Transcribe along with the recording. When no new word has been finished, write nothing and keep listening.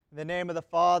In the name of the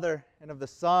Father, and of the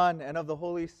Son, and of the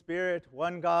Holy Spirit,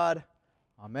 one God.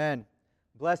 Amen.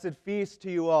 Blessed feast to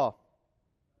you all.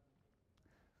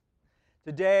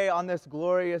 Today, on this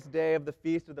glorious day of the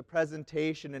feast of the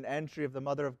presentation and entry of the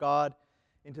Mother of God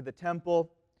into the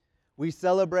temple, we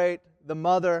celebrate the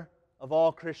mother of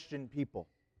all Christian people.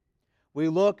 We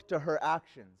look to her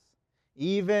actions,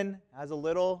 even as a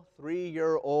little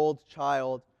 3-year-old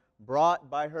child brought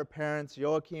by her parents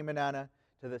Joachim and Anna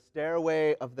to the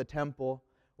stairway of the temple,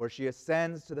 where she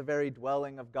ascends to the very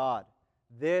dwelling of God.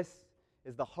 This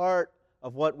is the heart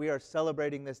of what we are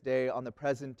celebrating this day on the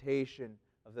presentation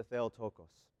of the Theotokos.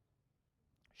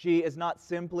 She is not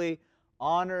simply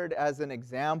honored as an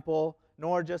example,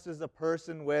 nor just as a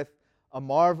person with a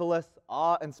marvelous,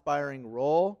 awe-inspiring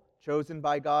role chosen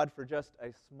by God for just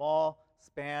a small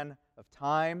span of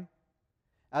time,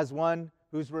 as one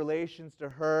whose relations to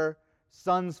her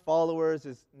son's followers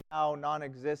is now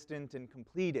non-existent and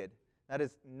completed. That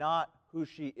is not who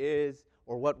she is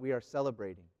or what we are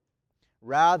celebrating.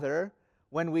 Rather,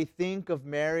 when we think of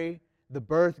Mary, the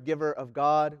birth giver of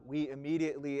God, we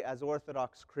immediately, as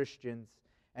Orthodox Christians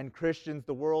and Christians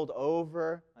the world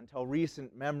over until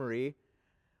recent memory,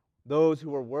 those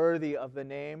who are worthy of the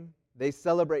name, they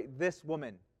celebrate this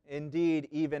woman, indeed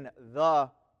even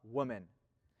the woman,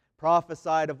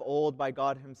 prophesied of old by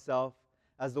God Himself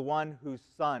as the one whose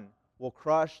son will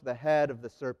crush the head of the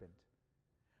serpent.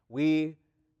 We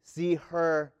see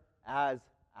her as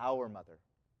our mother.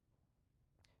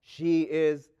 She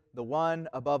is the one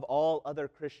above all other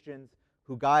Christians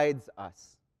who guides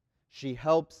us. She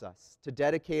helps us to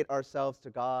dedicate ourselves to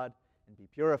God and be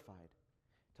purified,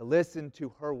 to listen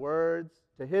to her words,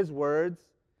 to His words,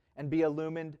 and be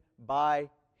illumined by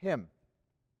Him.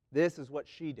 This is what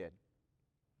she did.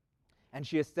 And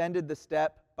she ascended the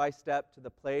step by step to the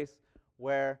place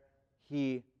where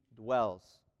He dwells,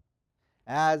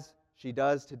 as she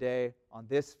does today on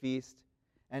this feast,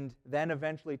 and then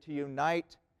eventually to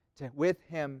unite with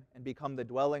Him and become the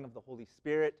dwelling of the Holy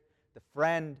Spirit, the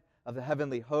friend of the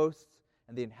heavenly hosts,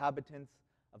 and the inhabitants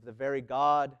of the very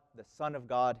God, the Son of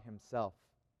God Himself.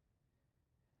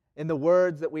 In the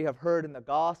words that we have heard in the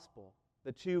Gospel,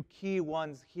 the two key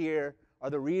ones here are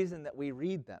the reason that we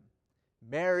read them.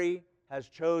 Mary has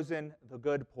chosen the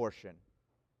good portion,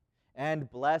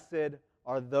 and blessed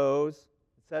are those,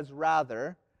 it says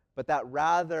rather, but that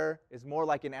rather is more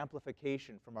like an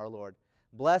amplification from our Lord.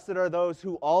 Blessed are those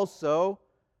who also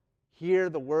hear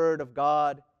the word of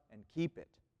God and keep it.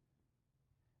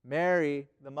 Mary,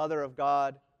 the Mother of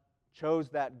God, chose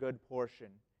that good portion,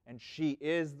 and she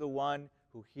is the one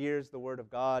who hears the word of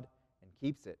God and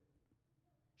keeps it.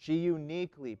 She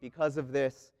uniquely, because of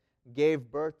this, gave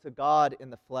birth to God in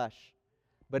the flesh.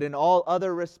 But in all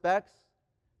other respects,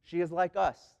 she is like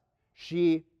us.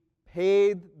 She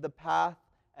paved the path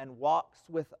and walks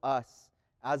with us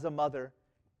as a mother,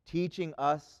 teaching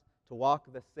us to walk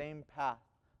the same path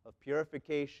of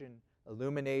purification,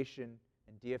 illumination,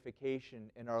 and deification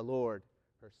in our Lord,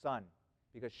 her Son,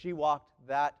 because she walked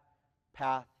that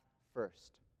path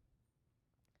first.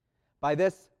 By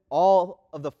this, all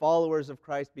of the followers of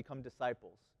Christ become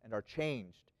disciples and are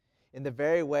changed in the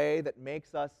very way that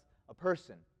makes us a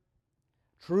person,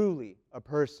 truly a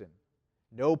person,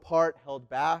 no part held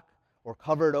back or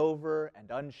covered over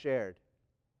and unshared.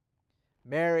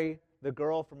 Mary, the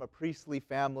girl from a priestly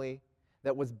family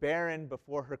that was barren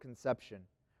before her conception,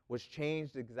 was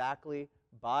changed exactly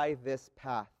by this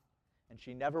path, and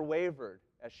she never wavered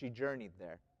as she journeyed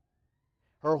there.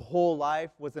 Her whole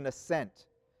life was an ascent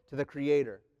to the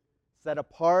Creator, set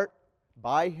apart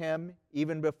by Him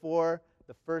even before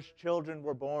the first children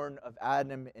were born of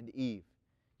Adam and Eve,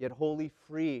 yet wholly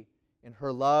free in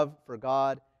her love for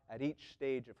God at each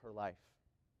stage of her life.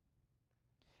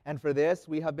 And for this,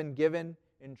 we have been given,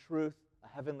 in truth,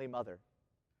 a heavenly mother,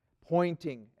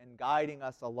 pointing and guiding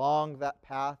us along that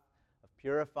path of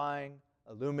purifying,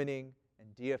 illumining,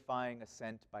 and deifying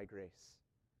ascent by grace.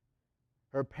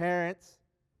 Her parents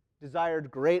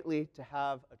desired greatly to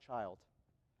have a child.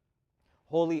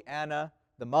 Holy Anna,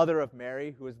 the mother of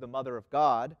Mary, who is the mother of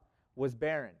God, was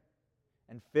barren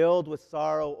and filled with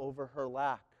sorrow over her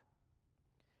lack.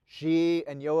 She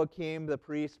and Joachim the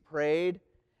priest prayed,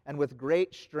 and with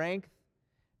great strength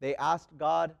they asked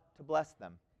God to bless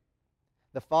them.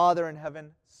 The Father in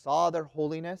heaven saw their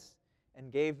holiness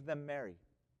and gave them Mary.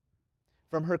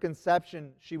 From her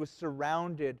conception, she was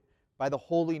surrounded by the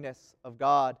holiness of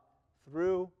God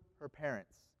through her parents.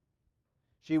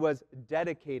 She was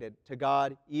dedicated to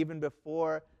God even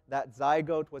before that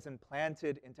zygote was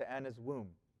implanted into Anna's womb.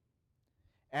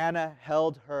 Anna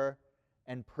held her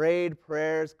and prayed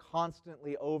prayers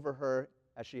constantly over her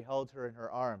as she held her in her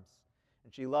arms.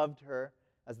 and she loved her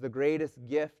as the greatest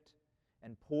gift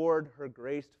and poured her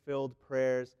grace-filled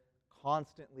prayers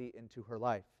constantly into her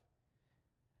life.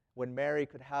 When Mary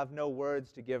could have no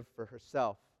words to give for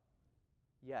herself,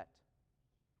 yet.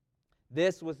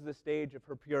 This was the stage of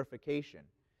her purification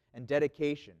and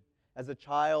dedication, as a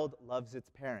child loves its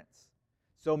parents.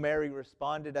 So Mary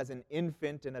responded as an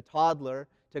infant and a toddler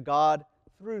to God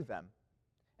through them,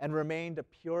 and remained a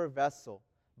pure vessel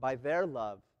by their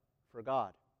love for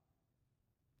God.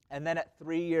 And then at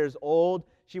 3 years old,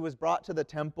 she was brought to the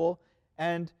temple,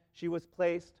 and she was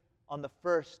placed on the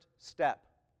first step,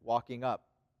 walking up,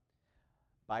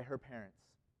 by her parents.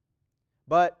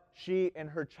 But she, in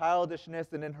her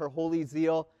childishness and in her holy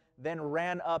zeal, then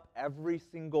ran up every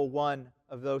single one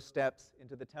of those steps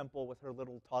into the temple with her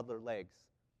little toddler legs.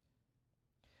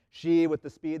 She, with the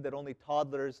speed that only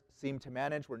toddlers seem to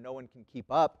manage, where no one can keep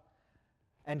up,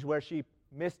 and where she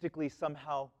mystically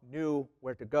somehow knew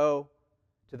where to go,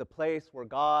 to the place where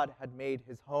God had made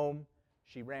his home,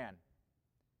 she ran.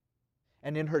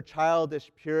 And in her childish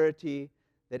purity,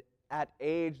 that at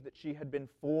age that she had been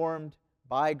formed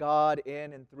by God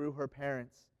in and through her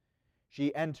parents,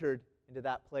 she entered into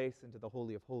that place, into the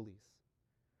Holy of Holies.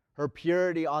 Her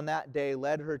purity on that day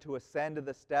led her to ascend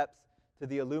the steps to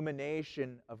the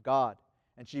illumination of God,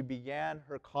 and she began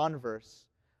her converse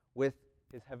with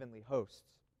his heavenly hosts.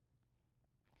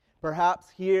 Perhaps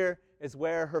here is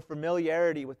where her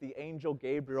familiarity with the angel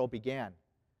Gabriel began,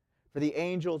 for the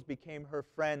angels became her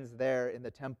friends there in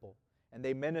the temple, and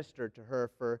they ministered to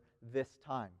her for this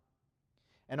time.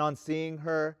 And on seeing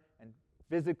her and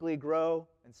physically grow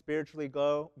and spiritually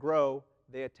grow,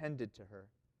 they attended to her.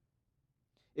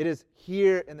 It is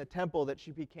here in the temple that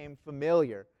she became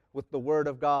familiar with the Word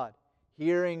of God,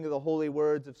 hearing the holy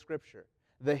words of Scripture,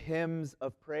 the hymns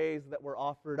of praise that were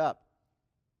offered up,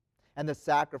 and the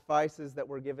sacrifices that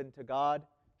were given to God,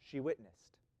 she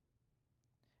witnessed.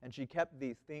 And she kept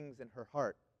these things in her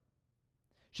heart.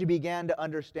 She began to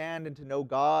understand and to know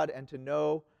God and to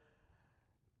know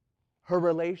her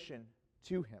relation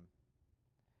to him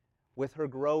with her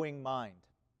growing mind.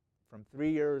 From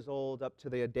 3 years old up to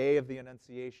the day of the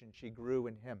Annunciation, she grew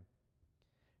in him.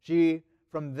 She,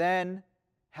 from then,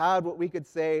 had what we could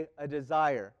say a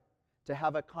desire to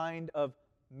have a kind of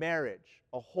marriage,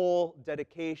 a whole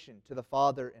dedication to the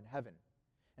Father in heaven.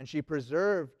 And she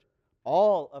preserved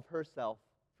all of herself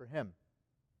for him.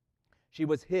 She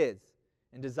was his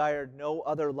and desired no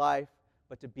other life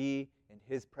but to be in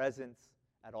his presence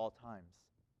at all times.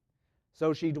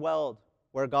 So she dwelled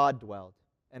where God dwelled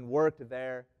and worked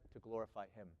there to glorify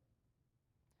him.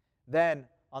 Then,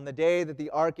 on the day that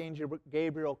the archangel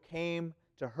Gabriel came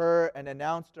to her and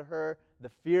announced to her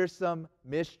the fearsome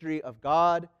mystery of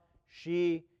God,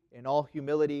 she, in all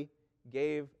humility,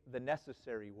 gave the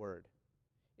necessary word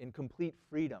in complete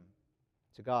freedom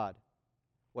to God.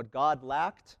 What God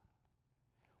lacked,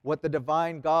 what the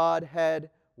divine Godhead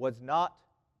was not,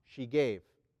 she gave.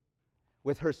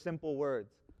 With her simple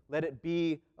words, "Let it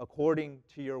be according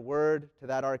to your word," to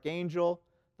that archangel,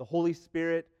 the Holy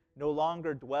Spirit no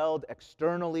longer dwelled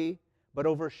externally, but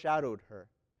overshadowed her,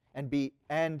 and the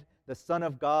Son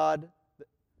of God,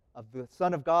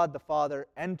 the Father,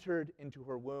 entered into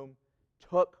her womb,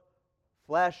 took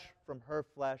flesh from her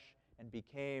flesh, and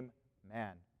became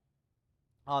man.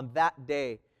 On that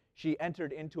day, she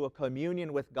entered into a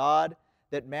communion with God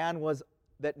that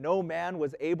no man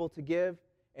was able to give,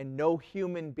 and no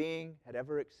human being had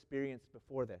ever experienced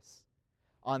before this.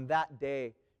 On that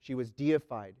day, she was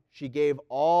deified. She gave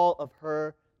all of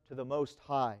her to the Most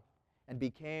High and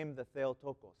became the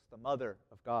Theotokos, the Mother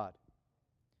of God.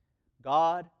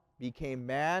 God became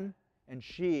man, and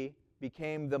she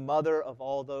became the mother of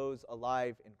all those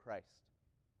alive in Christ.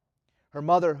 Her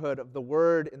motherhood of the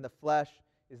Word in the flesh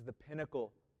is the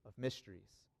pinnacle of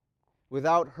mysteries.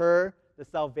 Without her, the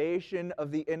salvation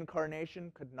of the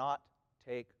Incarnation could not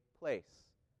take place.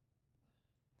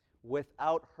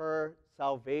 Without her,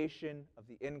 salvation of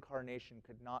the Incarnation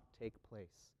could not take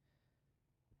place.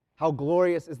 How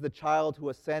glorious is the child who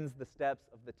ascends the steps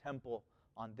of the temple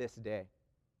on this day.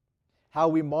 How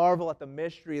we marvel at the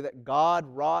mystery that God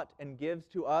wrought and gives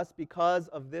to us because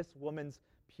of this woman's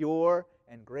pure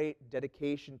and great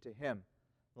dedication to him,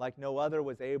 like no other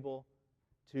was able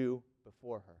to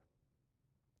before her.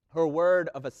 Her word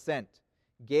of assent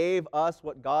gave us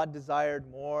what God desired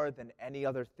more than any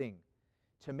other thing,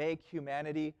 to make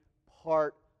humanity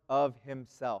part of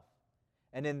himself.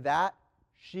 And in that,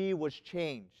 she was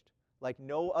changed like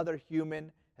no other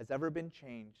human has ever been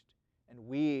changed, and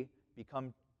we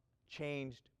become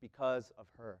changed because of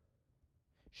her.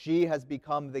 She has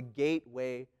become the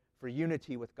gateway for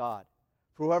unity with God.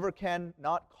 For whoever can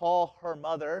not call her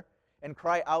mother and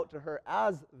cry out to her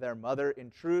as their mother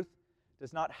in truth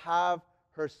does not have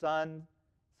her son's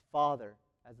father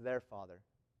as their father.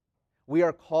 We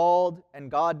are called, and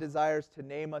God desires to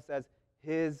name us as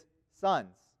His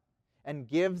sons, and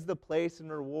gives the place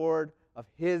and reward of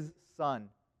His Son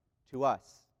to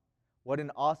us. What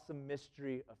an awesome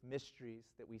mystery of mysteries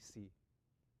that we see.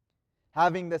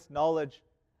 Having this knowledge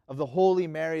of the Holy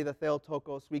Mary, the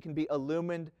Theotokos, we can be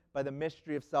illumined by the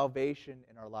mystery of salvation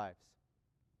in our lives.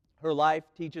 Her life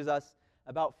teaches us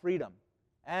about freedom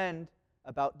and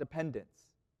about dependence.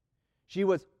 She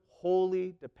was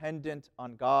wholly dependent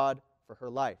on God for her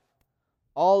life.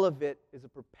 All of it is a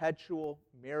perpetual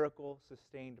miracle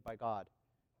sustained by God.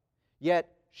 Yet,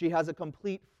 she has a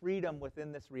complete freedom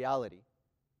within this reality.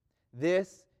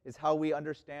 This is how we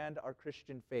understand our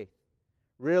Christian faith.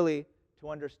 Really, to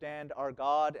understand our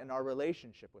God and our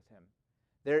relationship with Him.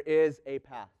 There is a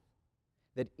path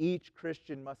that each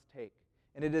Christian must take,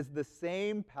 and it is the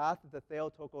same path that the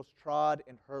Theotokos trod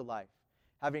in her life.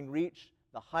 Having reached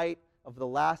the height of the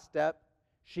last step,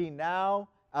 she now,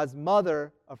 as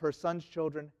mother of her son's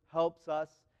children, helps us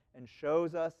and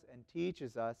shows us and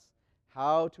teaches us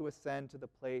how to ascend to the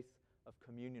place of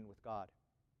communion with God.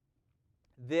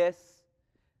 This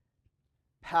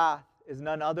path is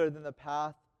none other than the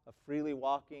path of freely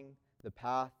walking the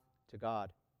path to God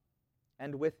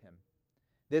and with Him.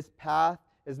 This path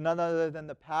is none other than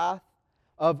the path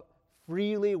of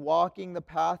freely walking the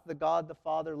path that God the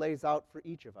Father lays out for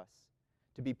each of us,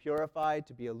 to be purified,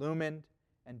 to be illumined,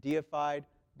 and deified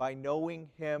by knowing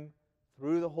Him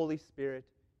through the Holy Spirit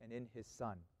and in His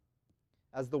Son.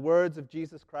 As the words of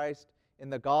Jesus Christ in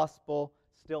the gospel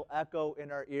still echo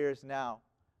in our ears now,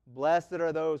 blessed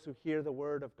are those who hear the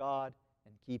word of God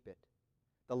and keep it.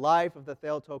 The life of the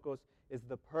Theotokos is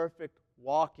the perfect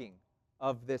walking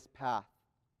of this path.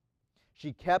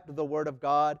 She kept the word of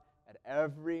God at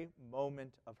every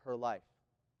moment of her life.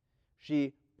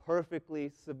 She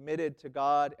perfectly submitted to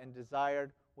God and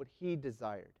desired what He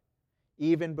desired,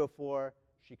 even before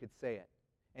she could say it,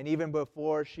 and even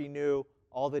before she knew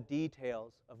all the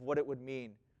details of what it would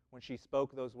mean when she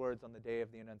spoke those words on the day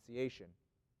of the Annunciation.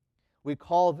 We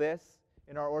call this,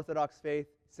 in our Orthodox faith,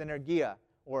 synergia,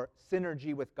 or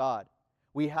synergy with God.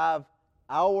 We have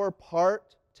our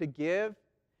part to give,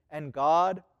 and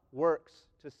God works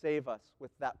to save us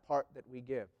with that part that we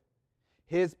give.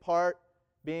 His part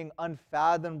being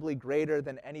unfathomably greater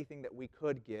than anything that we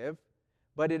could give,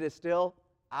 but it is still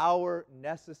our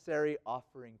necessary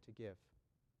offering to give.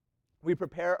 We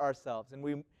prepare ourselves,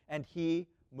 and He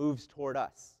moves toward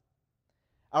us.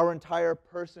 Our entire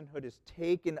personhood is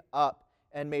taken up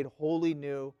and made wholly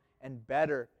new and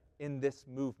better in this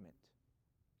movement.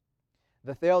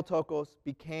 The Theotokos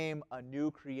became a new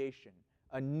creation,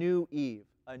 a new Eve,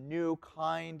 a new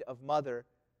kind of mother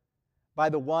by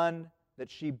the one that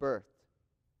she birthed.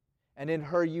 And in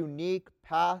her unique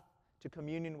path to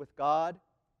communion with God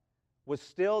was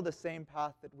still the same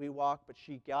path that we walk, but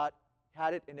she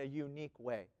had it in a unique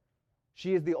way.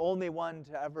 She is the only one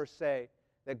to ever say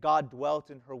that God dwelt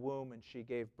in her womb and she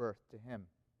gave birth to Him.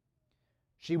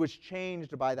 She was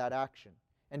changed by that action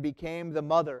and became the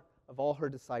mother of all her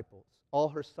disciples, all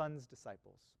her son's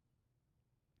disciples.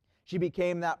 She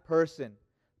became that person,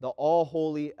 the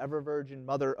all-holy, ever-virgin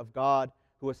Mother of God,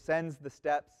 who ascends the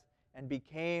steps and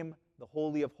became the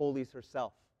Holy of Holies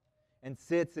herself, and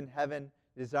sits in heaven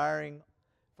desiring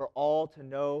for all to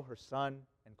know her Son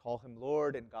and call Him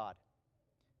Lord and God.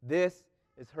 This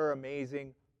is her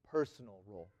amazing personal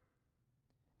role.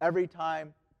 Every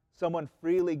time someone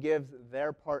freely gives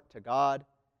their part to God,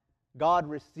 God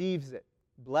receives it,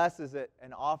 blesses it,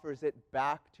 and offers it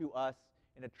back to us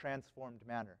in a transformed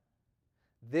manner.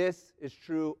 This is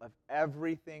true of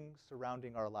everything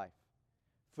surrounding our life: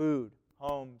 food,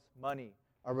 homes, money,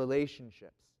 our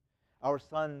relationships, our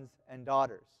sons and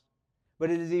daughters.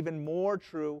 But it is even more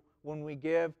true when we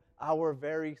give our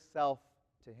very self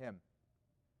to Him.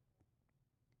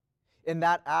 In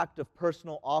that act of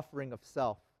personal offering of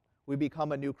self, we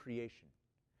become a new creation.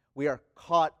 We are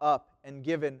caught up and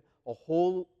given a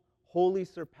life wholly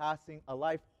surpassing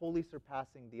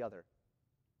the other.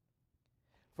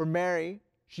 For Mary,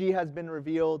 she has been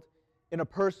revealed in a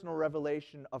personal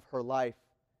revelation of her life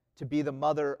to be the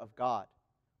Mother of God,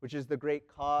 which is the great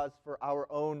cause for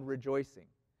our own rejoicing.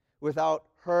 Without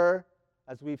her,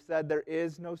 as we've said, there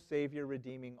is no Savior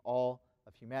redeeming all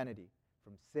of humanity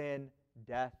from sin,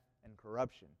 death, and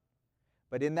corruption.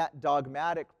 But in that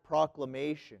dogmatic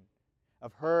proclamation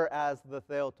of her as the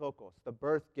Theotokos, the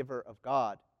birth giver of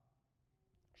God,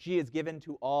 she is given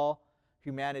to all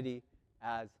humanity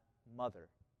as mother.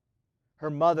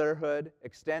 Her motherhood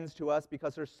extends to us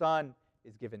because her Son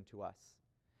is given to us.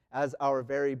 as our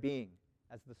very being,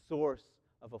 as the source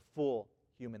of a full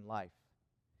human life.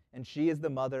 And she is the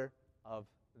mother of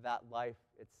that life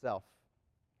itself.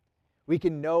 We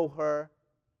can know her,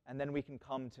 and then we can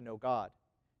come to know God.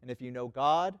 And if you know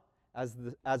God as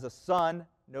a son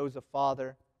knows a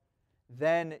father,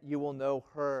 then you will know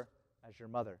her as your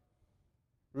mother.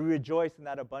 We rejoice in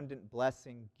that abundant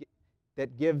blessing that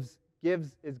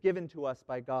is given to us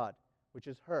by God, which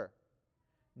is her.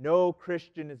 No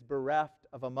Christian is bereft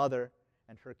of a mother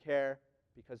and her care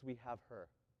because we have her.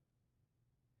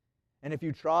 And if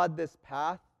you trod this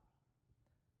path,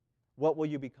 what will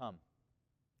you become?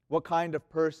 What kind of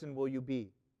person will you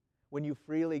be when you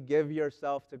freely give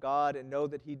yourself to God and know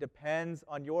that He depends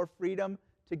on your freedom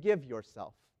to give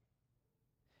yourself?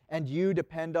 And you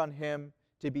depend on Him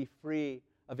to be free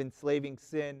of enslaving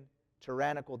sin,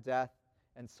 tyrannical death,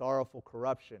 and sorrowful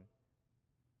corruption.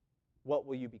 What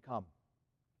will you become?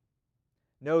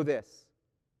 Know this,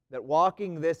 that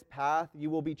walking this path, you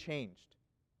will be changed.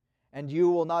 And you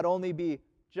will not only be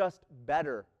just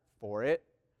better for it,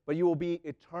 but you will be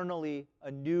eternally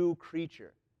a new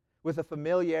creature with a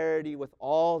familiarity with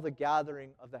all the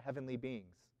gathering of the heavenly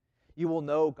beings. You will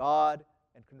know God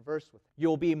and converse with Him.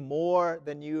 You'll be more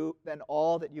than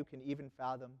all that you can even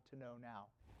fathom to know now.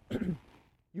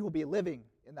 You will be living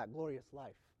in that glorious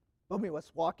life. But we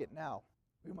must walk it now.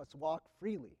 We must walk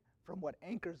freely from what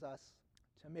anchors us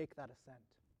to make that ascent.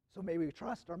 So may we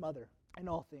trust our mother in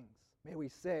all things. May we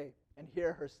say and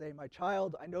hear her say, "My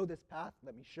child, I know this path.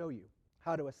 Let me show you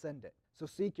how to ascend it." So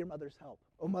seek your mother's help.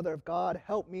 O Mother of God,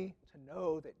 help me to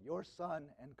know that your Son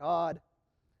and God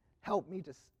help me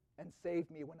and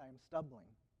save me when I am stumbling.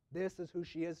 This is who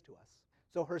she is to us.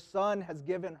 So her Son has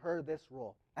given her this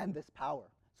role and this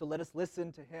power. So let us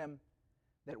listen to Him,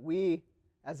 that we,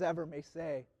 as ever, may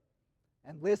say,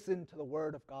 and listen to the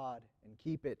word of God and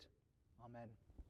keep it. Amen.